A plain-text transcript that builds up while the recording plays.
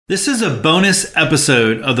This is a bonus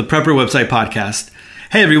episode of the Prepper Website Podcast.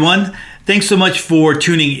 Hey everyone, thanks so much for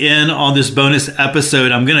tuning in on this bonus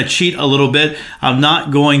episode. I'm going to cheat a little bit. I'm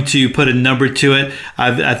not going to put a number to it.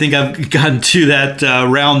 I think I've gotten to that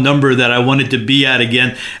round number that I wanted to be at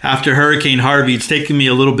again after Hurricane Harvey. It's taken me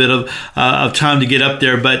a little bit of time to get up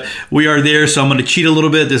there, but we are there, so I'm going to cheat a little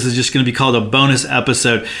bit. This is just going to be called a bonus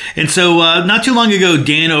episode. And so not too long ago,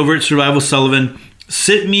 Dan over at Survival Sullivan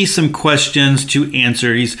sent me some questions to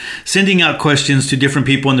answer. He's sending out questions to different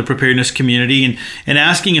people in the preparedness community and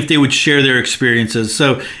asking if they would share their experiences.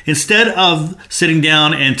 So instead of sitting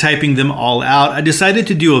down and typing them all out, I decided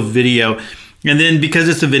to do a video. And then because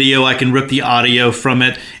it's a video, I can rip the audio from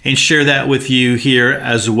it and share that with you here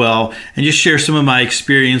as well. And just share some of my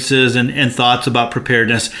experiences and thoughts about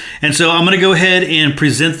preparedness. And so I'm going to go ahead and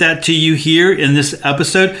present that to you here in this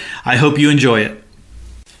episode. I hope you enjoy it.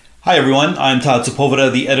 Hi everyone, I'm Todd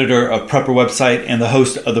Sepulveda, the editor of Prepper Website and the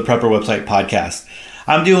host of the Prepper Website podcast.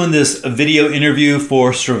 I'm doing this video interview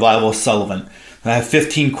for Survival Sullivan. I have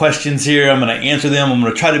 15 questions here. I'm going to answer them. I'm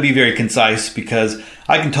going to try to be very concise because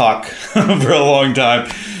I can talk for a long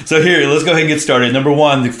time. So here, let's go ahead and get started. Number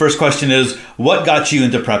one, the first question is, what got you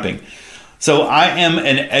into prepping? So I am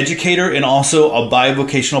an educator and also a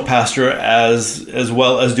bivocational pastor as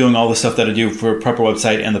well as doing all the stuff that I do for Prepper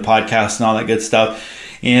Website and the podcast and all that good stuff.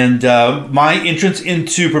 And my entrance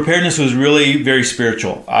into preparedness was really very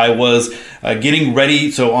spiritual. I was getting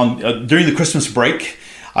ready. So during the Christmas break,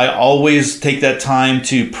 I always take that time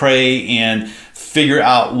to pray and figure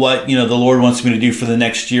out what the Lord wants me to do for the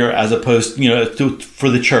next year, as opposed for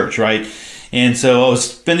the church, right? And so I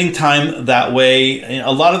was spending time that way. And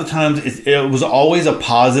a lot of the times, it was always a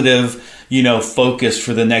positive, focus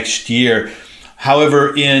for the next year.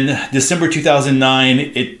 However, in December 2009,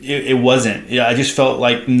 it wasn't. I just felt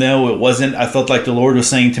like, no, it wasn't. I felt like the Lord was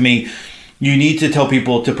saying to me, you need to tell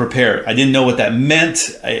people to prepare. I didn't know what that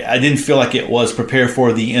meant. I didn't feel like it was prepare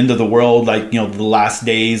for the end of the world, like, the last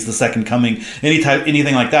days, the second coming,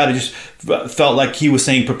 anything like that. I just felt like he was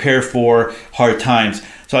saying prepare for hard times.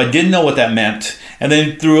 So I didn't know what that meant. And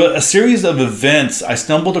then through a series of events, I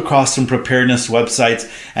stumbled across some preparedness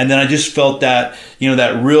websites. And then I just felt that,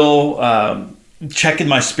 that real check in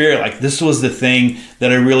my spirit, like this was the thing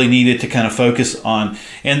that I really needed to kind of focus on.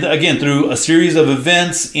 And again, through a series of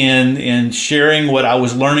events and sharing what I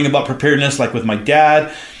was learning about preparedness, like with my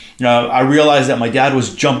dad, I realized that my dad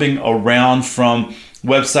was jumping around from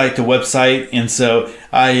website to website. And so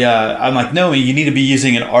I'm like, no, you need to be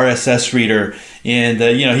using an RSS reader. And,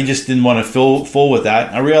 he just didn't want to fool with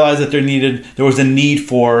that. I realized that there was a need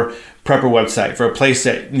for Prepper Website, for a place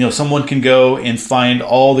that someone can go and find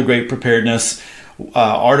all the great preparedness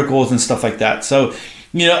articles and stuff like that. So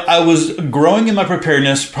I was growing in my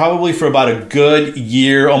preparedness probably for about a good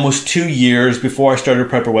year, almost 2 years before I started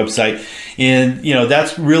Prepper Website. And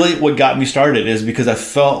that's really what got me started, is because I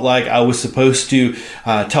felt like I was supposed to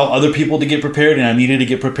tell other people to get prepared, and I needed to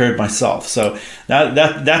get prepared myself. So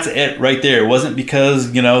that's it right there. It wasn't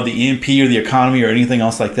because the EMP or the economy or anything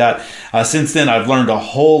else like that. Since then, I've learned a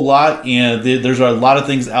whole lot, and there's a lot of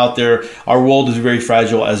things out there. Our world is very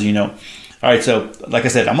fragile, as you know. All right, so like I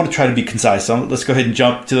said, I'm going to try to be concise. So let's go ahead and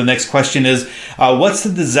jump to the next question is, what's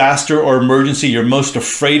the disaster or emergency you're most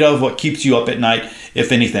afraid of? What keeps you up at night,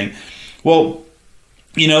 if anything? Well,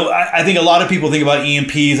 I think a lot of people think about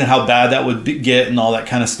EMPs and how bad that would get and all that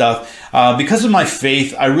kind of stuff. Because of my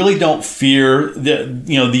faith, I really don't fear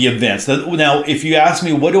the events. Now, if you ask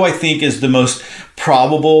me, what do I think is the most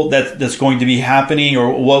probable that's going to be happening,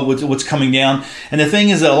 or what's coming down? And the thing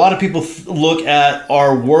is that a lot of people look at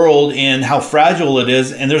our world and how fragile it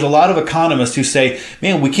is, and there's a lot of economists who say,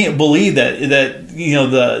 man, we can't believe that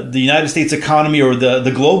the United States economy or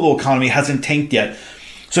the global economy hasn't tanked yet.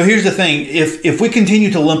 So here's the thing, if we continue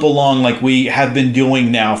to limp along like we have been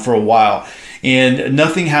doing now for a while, and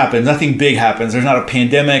nothing happens, nothing big happens, there's not a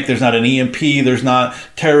pandemic, there's not an EMP, there's not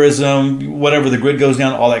terrorism, whatever, the grid goes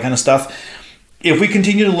down, all that kind of stuff. If we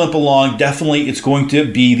continue to limp along, definitely it's going to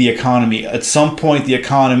be the economy. At some point, the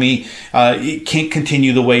economy it can't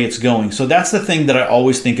continue the way it's going. So that's the thing that I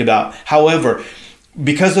always think about. However,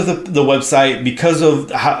 because of the website, because of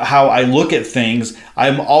how I look at things,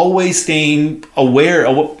 I'm always staying aware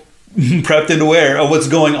of prepped and aware of what's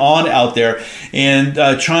going on out there, and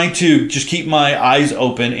trying to just keep my eyes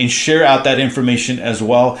open and share out that information as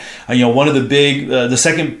well. One of the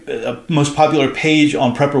second most popular page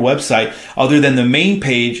on Prepper Website, other than the main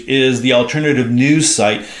page, is the alternative news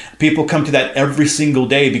site. People come to that every single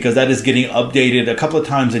day because that is getting updated a couple of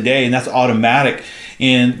times a day, and that's automatic.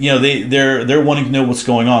 And they're wanting to know what's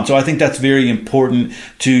going on. So I think that's very important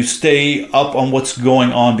to stay up on what's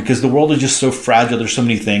going on because the world is just so fragile. There's so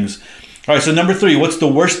many things. All right, so number 3, what's the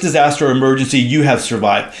worst disaster or emergency you have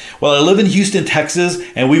survived? Well, I live in Houston, Texas,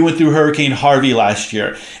 and we went through Hurricane Harvey last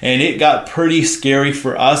year, and it got pretty scary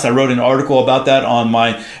for us. I wrote an article about that on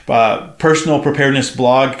my personal preparedness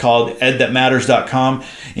blog called edthatmatters.com,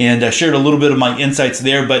 and I shared a little bit of my insights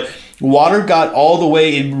there, but water got all the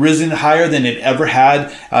way, it risen higher than it ever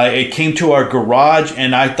had. It came to our garage,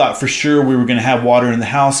 and I thought for sure we were going to have water in the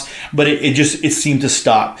house, but it seemed to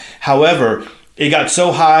stop. However, it got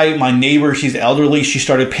so high, my neighbor, she's elderly, she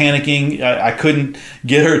started panicking. I couldn't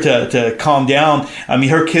get her to calm down. I mean,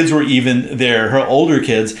 her kids were even there, her older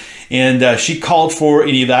kids, and she called for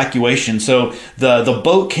an evacuation. So the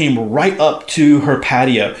boat came right up to her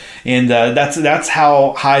patio, and that's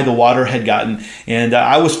how high the water had gotten. And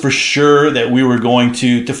I was for sure that we were going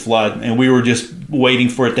to flood, and we were just waiting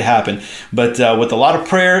for it to happen. But with a lot of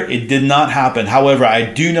prayer, it did not happen. However, I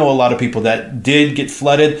do know a lot of people that did get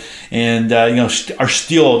flooded, and there's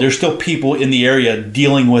still people in the area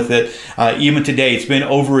dealing with it even today. It's been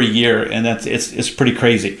over a year, and it's pretty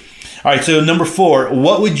crazy. All right, so number 4,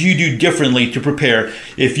 what would you do differently to prepare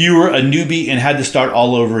if you were a newbie and had to start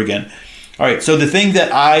all over again? All right, so the thing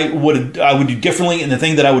that I would do differently, and the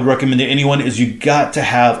thing that I would recommend to anyone, is you got to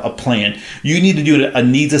have a plan. You need to do a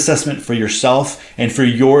needs assessment for yourself and for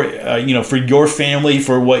your for your family,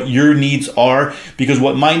 for what your needs are, because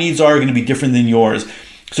what my needs are going to be different than yours.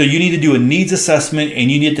 So you need to do a needs assessment, and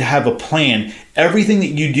you need to have a plan. Everything that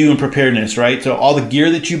you do in preparedness, right? So all the gear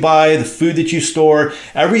that you buy, the food that you store,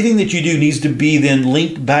 everything that you do needs to be then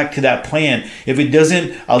linked back to that plan. If it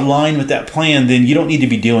doesn't align with that plan, then you don't need to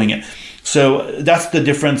be doing it. So that's the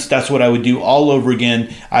difference. That's what I would do all over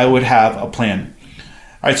again. I would have a plan.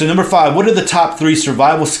 All right, so number 5, what are the top 3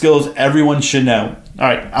 survival skills everyone should know? All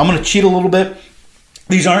right, I'm going to cheat a little bit.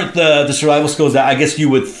 These aren't the survival skills that I guess you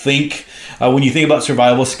would think when you think about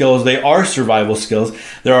survival skills. They are survival skills.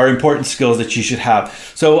 There are important skills that you should have.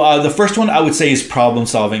 So the first one I would say is problem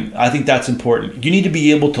solving. I think that's important. You need to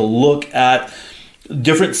be able to look at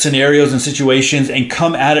different scenarios and situations and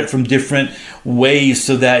come at it from different ways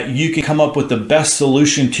so that you can come up with the best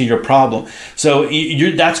solution to your problem. So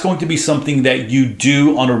that's going to be something that you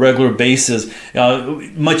do on a regular basis,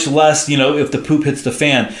 much less, if the poop hits the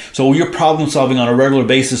fan. So you're problem solving on a regular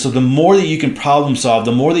basis. So the more that you can problem solve,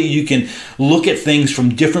 the more that you can look at things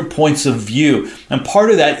from different points of view. And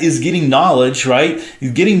part of that is getting knowledge, right?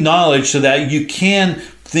 Getting knowledge so that you can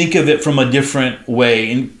think of it from a different way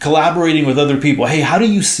and collaborating with other people. Hey, how do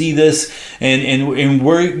you see this? And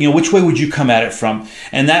where, which way would you come at it from?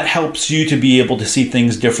 And that helps you to be able to see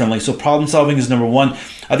things differently. So problem solving is number 1.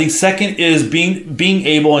 I think second is being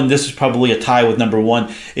able, and this is probably a tie with number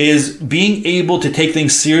 1, is being able to take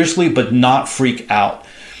things seriously but not freak out.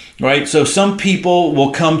 Right? So some people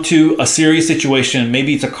will come to a serious situation,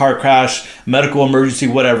 maybe it's a car crash, medical emergency,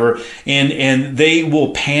 whatever, and they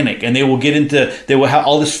will panic, and they will have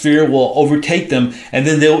all this fear will overtake them, and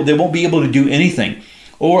then they won't be able to do anything.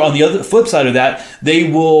 Or on the other flip side of that,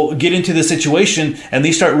 they will get into the situation and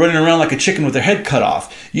they start running around like a chicken with their head cut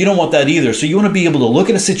off. You don't want that either. So you want to be able to look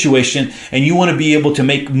at a situation and you want to be able to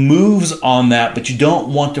make moves on that, but you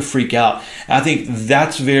don't want to freak out. I think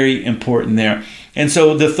that's very important there. And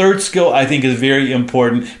so the third skill I think is very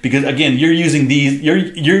important because again, you're using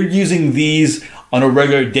these on a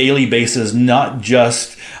regular daily basis, not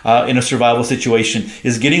just in a survival situation,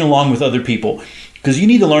 is getting along with other people. Because you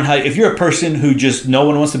need to learn how, if you're a person who just no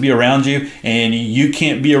one wants to be around you and you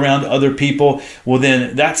can't be around other people, well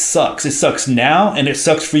then that sucks. It sucks now and it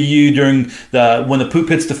sucks for you during when the poop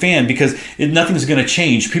hits the fan because nothing's going to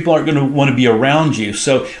change. People aren't going to want to be around you.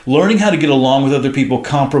 So learning how to get along with other people,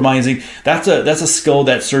 compromising, that's a skill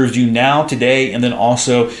that serves you now, today, and then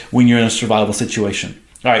also when you're in a survival situation.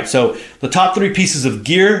 All right, so the top 3 pieces of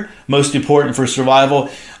gear, most important for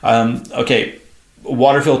survival.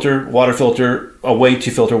 Water filter, a way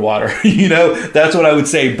to filter water. That's what I would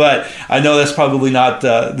say. But I know that's probably not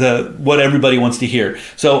what everybody wants to hear.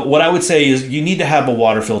 So what I would say is you need to have a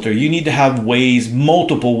water filter. You need to have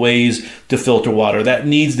multiple ways to filter water. That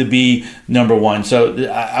needs to be number 1. So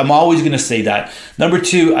I'm always going to say that. Number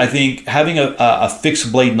 2, I think having a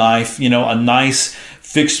fixed blade knife, a nice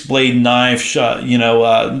fixed blade knife.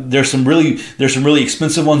 There's some really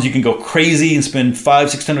expensive ones. You can go crazy and spend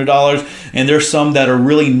 $500-$600, and there's some that are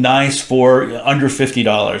really nice for under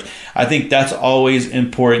 $50. I think that's always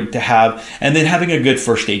important to have. And then having a good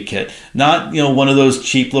first aid kit, not one of those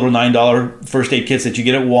cheap little $9 first aid kits that you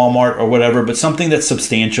get at Walmart or whatever, but something that's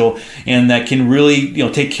substantial and that can really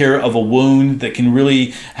take care of a wound, that can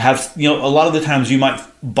really have a lot of the times you might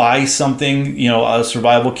buy something, a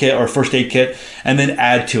survival kit or first aid kit, and then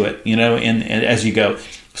add to it, and as you go.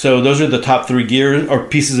 So those are the top 3 gear or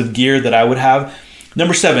pieces of gear that I would have.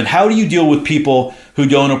 Number 7, how do you deal with people who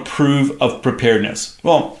don't approve of preparedness?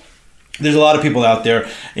 Well, there's a lot of people out there,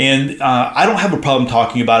 and I don't have a problem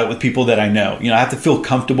talking about it with people that I know. I have to feel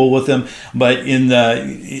comfortable with them. But in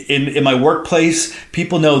my workplace,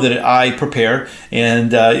 people know that I prepare,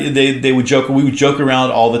 and they would joke. We would joke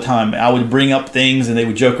around all the time. I would bring up things, and they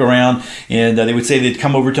would joke around, and they would say they'd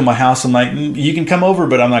come over to my house. I'm like, you can come over,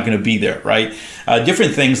 but I'm not going to be there, right?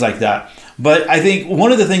 Different things like that. But I think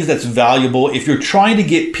one of the things that's valuable, if you're trying to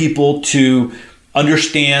get people to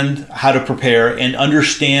understand how to prepare and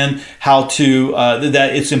understand how to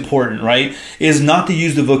that it's important, right, is not to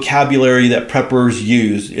use the vocabulary that preppers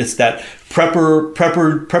use. It's that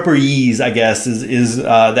prepperese, I guess, is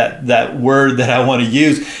that word that I want to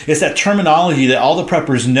use. It's that terminology that all the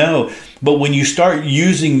preppers know, but when you start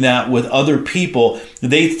using that with other people,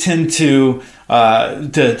 they tend to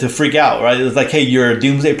freak out, right? It's like, hey, you're a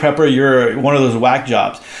doomsday prepper, you're one of those whack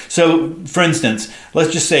jobs. So, for instance,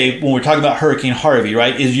 let's just say when we're talking about Hurricane Harvey,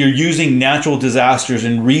 right, is you're using natural disasters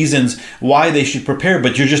and reasons why they should prepare,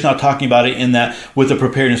 but you're just not talking about it in that with the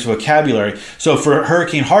preparedness vocabulary. So for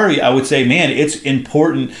Hurricane Harvey, I would say, man, it's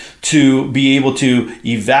important to be able to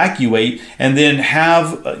evacuate and then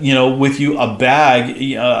have, with you a bag,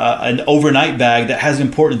 an overnight bag that has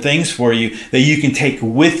important things for you that you can take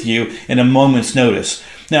with you in a moment's notice.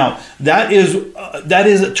 Now, that is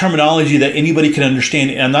a terminology that anybody can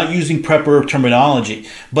understand, and I'm not using prepper terminology.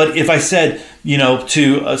 But if I said,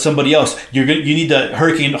 to somebody else, you need to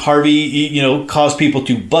Hurricane Harvey, cause people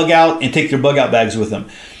to bug out and take their bug out bags with them.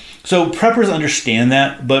 So preppers understand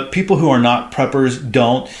that, but people who are not preppers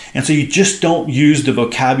don't. And so you just don't use the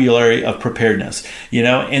vocabulary of preparedness,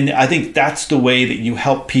 and I think that's the way that you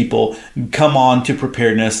help people come on to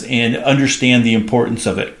preparedness and understand the importance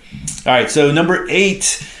of it. All right, so number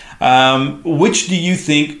 8, which do you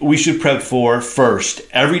think we should prep for first?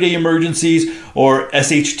 Everyday emergencies or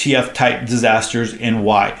SHTF type disasters, and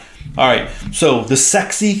why? All right, so the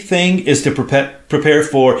sexy thing is to prepare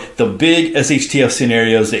for the big SHTF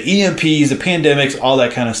scenarios, the EMPs, the pandemics, all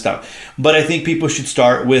that kind of stuff. But I think people should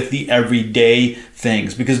start with the everyday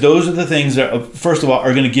things, because those are the things that, first of all,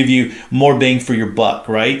 are going to give you more bang for your buck,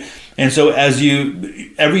 right? And so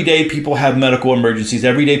every day people have medical emergencies.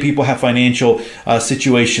 Every day people have financial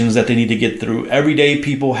situations that they need to get through. Every day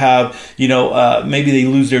people have, maybe they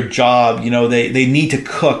lose their job. They need to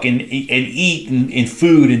cook and eat and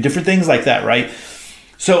food and different things like that, right?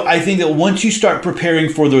 So I think that once you start preparing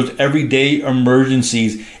for those everyday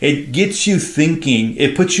emergencies, it gets you thinking.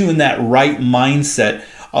 It puts you in that right mindset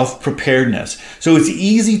of preparedness. So it's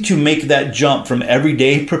easy to make that jump from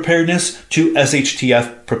everyday preparedness to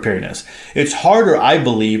SHTF preparedness. It's harder, I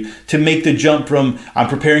believe, to make the jump from I'm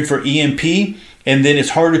preparing for EMP, and then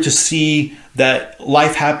it's harder to see that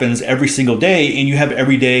life happens every single day and you have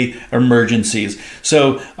everyday emergencies.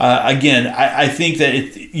 So again, I think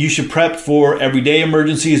that you should prep for everyday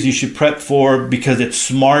emergencies. You should prep for because it's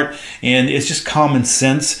smart and it's just common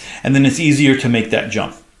sense, and then it's easier to make that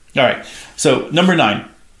jump. All right, so number 9.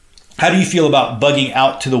 How do you feel about bugging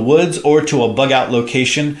out to the woods or to a bug out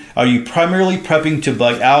location? Are you primarily prepping to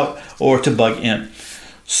bug out or to bug in?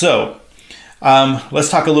 So let's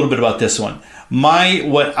talk a little bit about this one.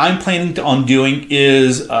 What I'm planning on doing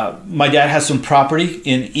is my dad has some property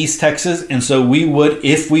in East Texas, and so we would,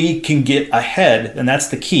 if we can get ahead, and that's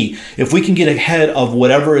the key, if we can get ahead of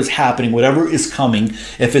whatever is happening, whatever is coming,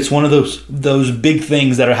 if it's one of those big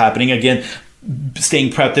things that are happening, again,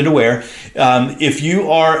 staying prepped and aware. If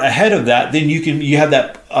you are ahead of that, then you have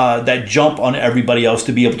that jump on everybody else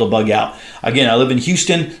to be able to bug out. Again, I live in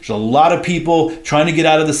Houston. There's a lot of people trying to get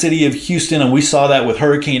out of the city of Houston, and we saw that with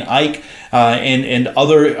Hurricane Ike and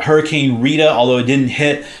other Hurricane Rita. Although it didn't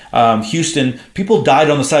hit Houston, people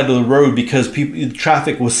died on the side of the road because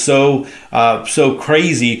traffic was so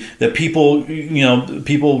crazy that people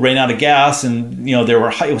ran out of gas, and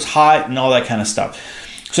it was hot and all that kind of stuff.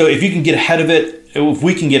 So if you can get ahead of it, if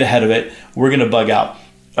we can get ahead of it, we're going to bug out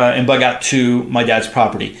and bug out to my dad's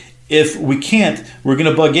property. if we can't, we're going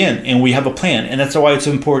to bug in, and we have a plan. And that's why it's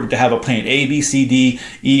important to have a plan. A, B, C, D,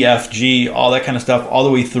 E, F, G, all that kind of stuff, all the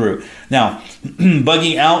way through. Now,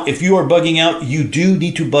 bugging out, if you are bugging out, you do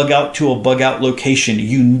need to bug out to a bug out location.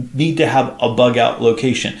 You need to have a bug out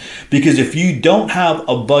location. Because if you don't have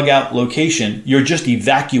a bug out location, you're just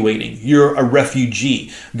evacuating. You're a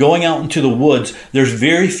refugee. Going out into the woods, there's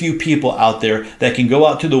very few people out there that can go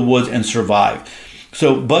out to the woods and survive.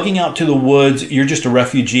 So bugging out to the woods, you're just a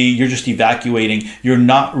refugee, you're just evacuating. You're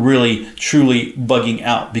not really truly bugging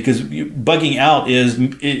out, because bugging out is,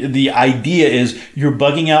 the idea is you're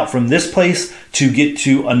bugging out from this place to get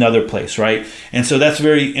to another place, right? And so that's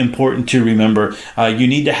very important to remember. You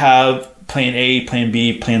need to have plan A, plan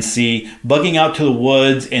B, plan C. Bugging out to the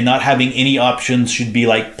woods and not having any options should be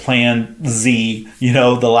like plan Z,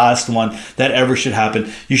 the last one that ever should happen.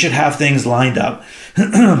 You should have things lined up.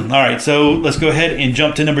 All right, so let's go ahead and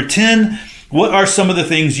jump to number 10. What are some of the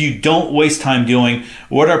things you don't waste time doing?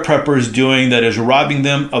 What are preppers doing that is robbing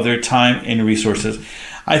them of their time and resources?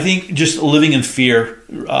 I think just living in fear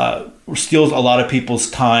steals a lot of people's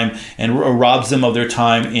time and robs them of their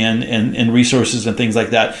time and resources and things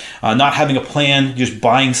like that. Not having a plan, just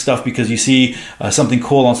buying stuff because you see something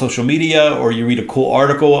cool on social media, or you read a cool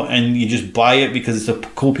article and you just buy it because it's a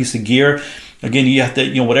cool piece of gear. Again, you have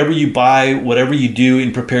to, whatever you buy, whatever you do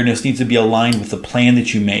in preparedness needs to be aligned with the plan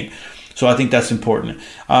that you make. So I think that's important.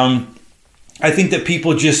 I think that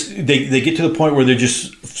people just, they get to the point where they're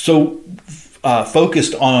just so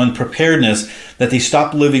focused on preparedness that they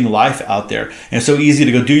stop living life out there. And it's so easy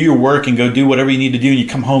to go do your work and go do whatever you need to do, and you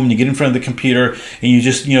come home and you get in front of the computer and you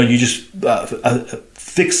just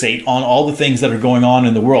fixate on all the things that are going on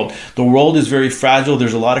in the world. The world is very fragile.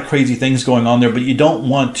 There's a lot of crazy things going on there, but you don't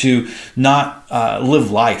want to not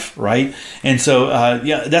live life, right? And so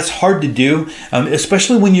that's hard to do,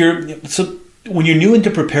 especially when you're new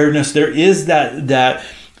into preparedness. There is that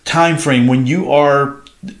time frame when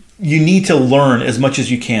you need to learn as much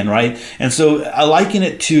as you can, right? And so I liken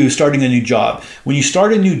it to starting a new job. When you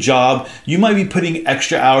start a new job, you might be putting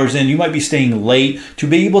extra hours in, you might be staying late to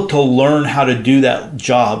be able to learn how to do that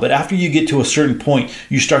job. But after you get to a certain point,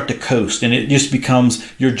 you start to coast, and it just becomes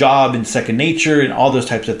your job and second nature and all those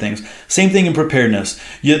types of things. Same thing in preparedness.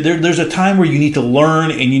 There's a time where you need to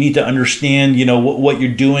learn and you need to understand, what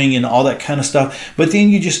you're doing and all that kind of stuff. But then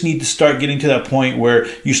you just need to start getting to that point where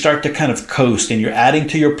you start to kind of coast, and you're adding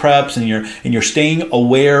to your preps, and you're staying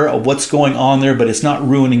aware of what's going on there, but it's not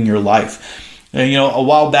ruining your life. And, a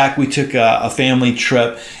while back we took a family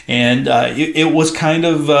trip, and it was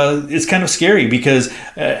it's kind of scary because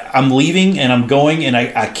I'm leaving and I'm going, and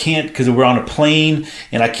I can't, because we're on a plane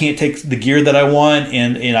and I can't take the gear that I want,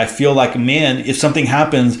 and I feel like, man, if something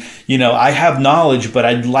happens, I have knowledge, but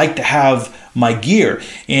I'd like to have my gear,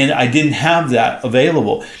 and I didn't have that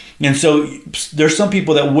available. And so there's some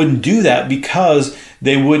people that wouldn't do that because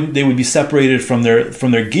they would be separated from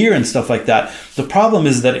their gear and stuff like that. The problem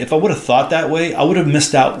is that if I would have thought that way, I would have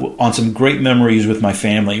missed out on some great memories with my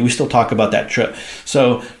family. We still talk about that trip.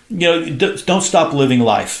 So, don't stop living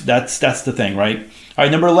life. That's the thing, right? All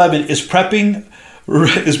right, number 11, is prepping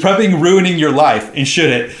ruining your life, and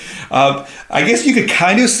should it? I guess you could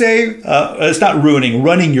kind of say it's not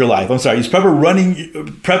running your life. I'm sorry. Is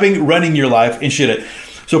prepping running your life, and should it?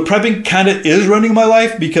 So prepping kind of is running my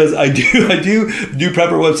life because I do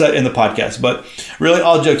Prepper website and the podcast. But really,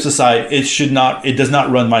 all jokes aside, it does not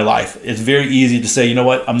run my life. It's very easy to say,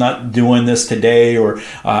 I'm not doing this today, or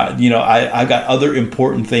I've got other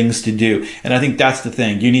important things to do. And I think that's the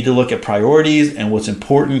thing. You need to look at priorities and what's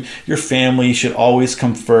important. Your family should always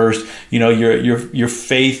come first. Your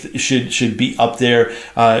faith should be up there.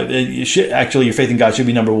 Your faith in God should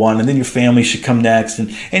be number one, and then your family should come next.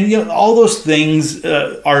 And all those things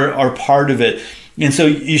are part of it. And so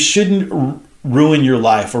you shouldn't ruin your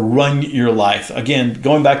life or run your life. Again,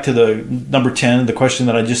 going back to the number 10, the question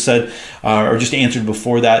that I just said or just answered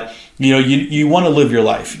before that, you want to live your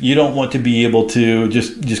life. You don't want to be able to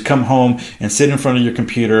just come home and sit in front of your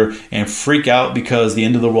computer and freak out because the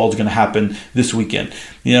end of the world is going to happen this weekend.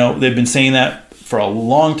 They've been saying that for a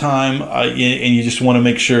long time, and you just want to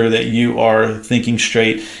make sure that you are thinking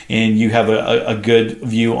straight and you have a good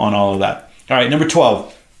view on all of that. All right, number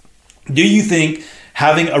 12. Do you think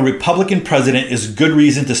having a Republican president is good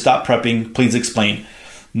reason to stop prepping? Please explain.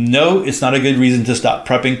 No, it's not a good reason to stop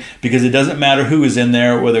prepping, because it doesn't matter who is in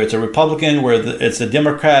there, whether it's a Republican, whether it's a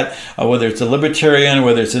Democrat, whether it's a Libertarian,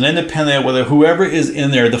 whether it's an independent, whether whoever is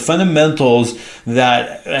in there, the fundamentals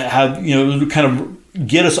that have, kind of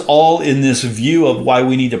get us all in this view of why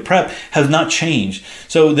we need to prep has not changed.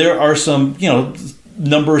 So there are some,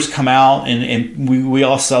 numbers come out and we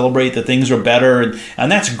all celebrate that things are better,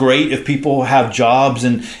 and that's great if people have jobs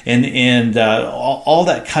and all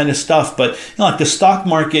that kind of stuff. But like the stock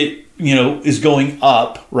market, is going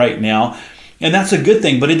up right now. And that's a good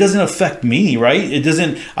thing, but it doesn't affect me, right? It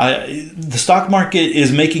doesn't. The stock market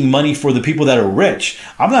is making money for the people that are rich.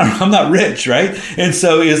 I'm not rich, right? And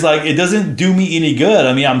so it's like it doesn't do me any good.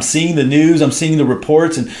 I mean, I'm seeing the news, I'm seeing the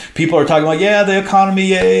reports, and people are talking about the economy,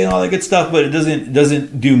 yay, and all that good stuff, but it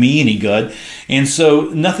doesn't do me any good. And so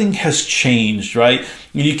nothing has changed, right?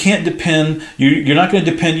 You can't depend. You're not going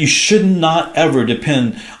to depend. You should not ever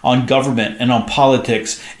depend on government and on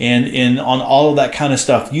politics and on all of that kind of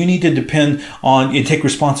stuff. You need to depend on and take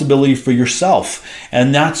responsibility for yourself,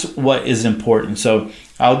 and that's what is important. So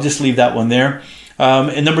I'll just leave that one there.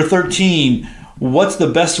 And number 13, what's the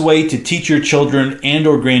best way to teach your children and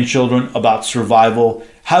or grandchildren about survival?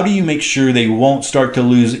 How do you make sure they won't start to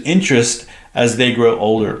lose interest as they grow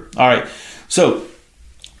older? All right, so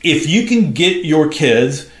if you can get your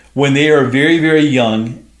kids when they are very, very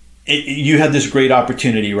young, you have this great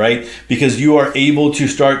opportunity, right? Because you are able to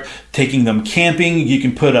start taking them camping. You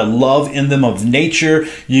can put a love in them of nature.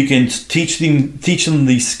 You can teach them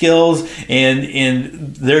these skills,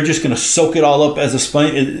 and they're just going to soak it all up as a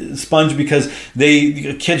sponge because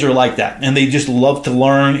kids are like that, and they just love to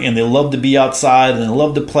learn, and they love to be outside, and they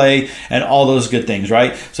love to play, and all those good things,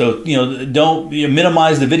 right? So don't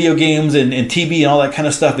minimize the video games and TV and all that kind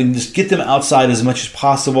of stuff, and just get them outside as much as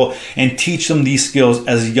possible and teach them these skills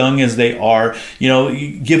as young as they are.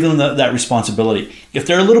 Give them that responsibility. If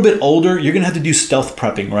they're a little bit older, you're going to have to do stealth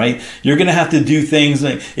prepping, right? You're going to have to do things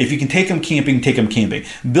like, if you can take them camping, take them camping.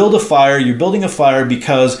 Build a fire. You're building a fire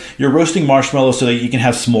because you're roasting marshmallows so that you can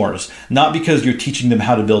have s'mores, not because you're teaching them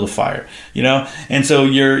how to build a fire, And so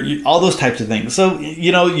you're all those types of things. So,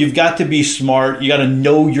 you've got to be smart. You got to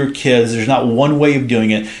know your kids. There's not one way of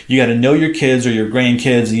doing it. You got to know your kids or your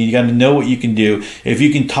grandkids, and you got to know what you can do. If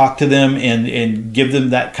you can talk to them and give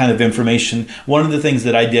them that kind of information. One of the things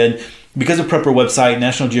that I did, because of Prepper website,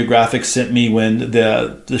 National Geographic sent me, when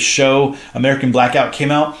the show American Blackout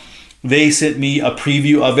came out, they sent me a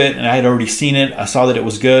preview of it, and I had already seen it. I saw that it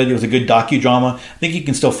was good. It was a good docudrama. I think you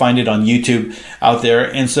can still find it on YouTube out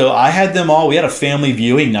there. And so I had them all. We had a family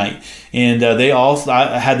viewing night, and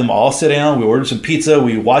I had them all sit down. We ordered some pizza.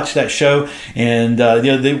 We watched that show, and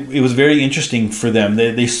it was very interesting for them.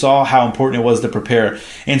 They saw how important it was to prepare,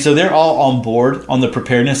 and so they're all on board on the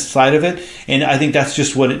preparedness side of it. And I think that's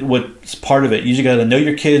just what's part of it. You just got to know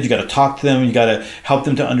your kids. You got to talk to them. You got to help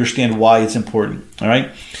them to understand why it's important. All right.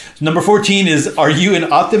 Number 14 is, are you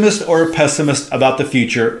an optimist or a pessimist about the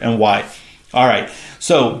future, and why? All right.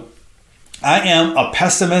 So I am a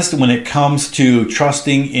pessimist when it comes to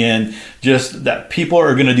trusting in just that people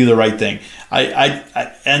are going to do the right thing.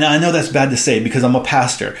 And I know that's bad to say because I'm a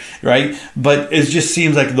pastor, right? But it just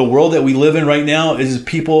seems like the world that we live in right now is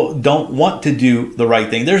people don't want to do the right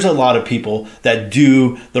thing. There's a lot of people that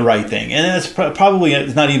do the right thing. And it's probably,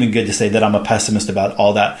 it's not even good to say that I'm a pessimist about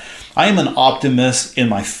all that. I am an optimist in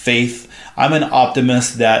my faith. I'm an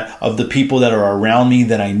optimist of the people that are around me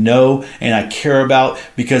that I know and I care about,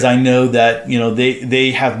 because I know that,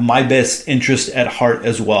 they have my best interest at heart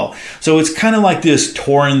as well. So it's kind of like this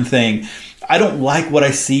torn thing. I don't like what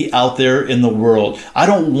I see out there in the world. I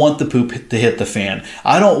don't want the poop to hit the fan.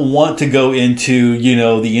 I don't want to go into,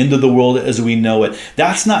 the end of the world as we know it.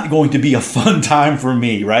 That's not going to be a fun time for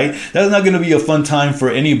me, right? That's not going to be a fun time for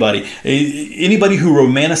anybody. Anybody who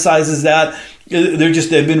romanticizes that,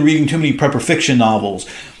 they've been reading too many prepper fiction novels.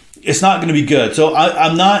 It's not going to be good. So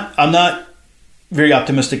I'm not very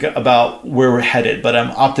optimistic about where we're headed, but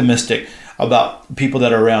I'm optimistic about people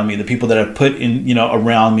that are around me, the people that I've put in,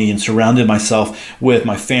 around me and surrounded myself with,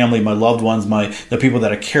 my family, my loved ones, the people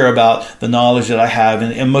that I care about, the knowledge that I have,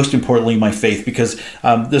 and most importantly, my faith, because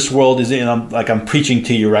this world is I'm preaching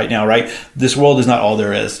to you right now, right? This world is not all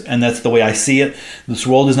there is, and that's the way I see it. This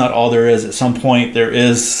world is not all there is. At some point, there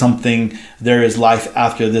is life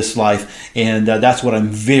after this life, and that's what I'm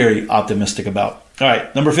very optimistic about. All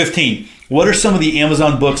right, number 15. What are some of the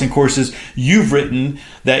Amazon books and courses you've written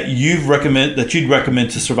that you'd recommend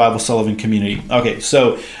to Survival Sullivan community? Okay,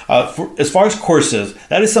 so as far as courses,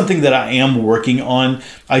 that is something that I am working on.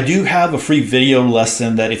 I do have a free video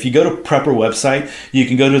lesson that if you go to Prepper website, you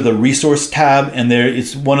can go to the resource tab, and there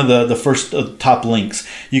it's one of the first top links.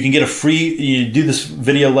 You can get you do this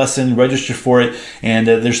video lesson, register for it, and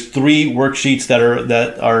there's 3 worksheets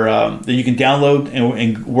that you can download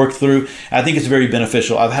and work through. I think it's very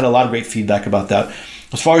beneficial. I've had a lot of great feedback about that.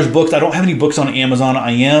 As far as books, I don't have any books on Amazon.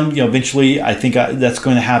 I am, eventually I think that's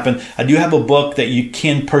going to happen. I do have a book that you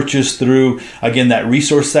can purchase through, again, that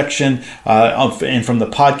resource section and from the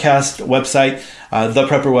podcast website, the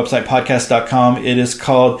Prepper website, podcast.com. It is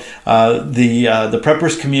called the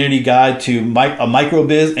Prepper's Community Guide to a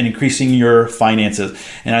Microbiz and Increasing Your Finances.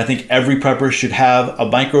 And I think every prepper should have a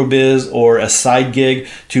microbiz or a side gig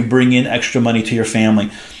to bring in extra money to your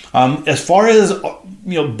family. As far as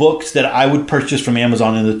books that I would purchase from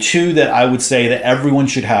Amazon, and the two that I would say that everyone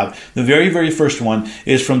should have, the very, very first one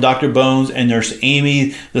is from Dr. Bones and Nurse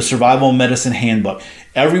Amy, the Survival Medicine Handbook.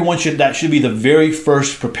 That should be the very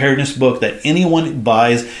first preparedness book that anyone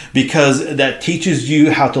buys, because that teaches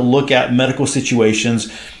you how to look at medical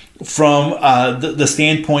situations from the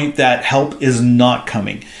standpoint that help is not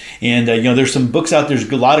coming. And there's some books out there.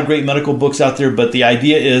 There's a lot of great medical books out there, but the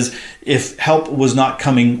idea is, if help was not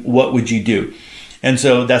coming, what would you do? And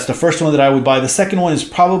so that's the first one that I would buy. The second one is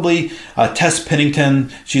probably Tess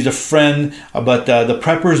Pennington. She's a friend, but the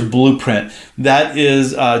Prepper's Blueprint. That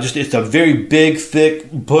is it's a very big,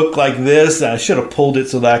 thick book like this. I should have pulled it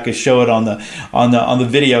so that I could show it on the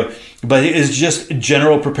video. But it is just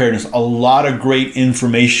general preparedness. A lot of great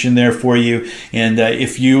information there for you. And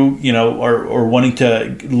if you are wanting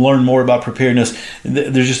to learn more about preparedness,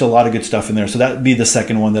 there's just a lot of good stuff in there. So that would be the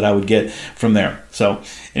second one that I would get from there. So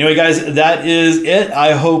anyway, guys, that is it.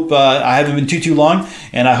 I hope I haven't been too long,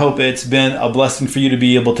 and I hope it's been a blessing for you to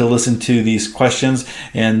be able to listen to these questions.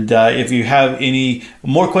 And if you have any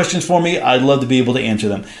more questions for me, I'd love to be able to answer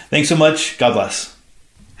them. Thanks so much. God bless.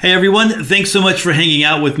 Hey everyone, thanks so much for hanging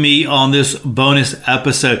out with me on this bonus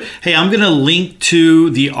episode. Hey, I'm going to link to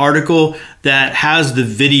the article that has the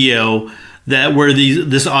video where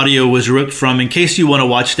this audio was ripped from, in case you want to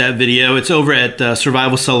watch that video. It's over at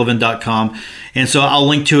survivalsullivan.com. And so I'll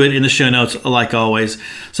link to it in the show notes, like always.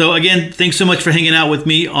 So again, thanks so much for hanging out with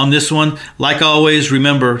me on this one. Like always,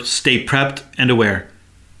 remember, stay prepped and aware.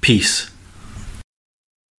 Peace.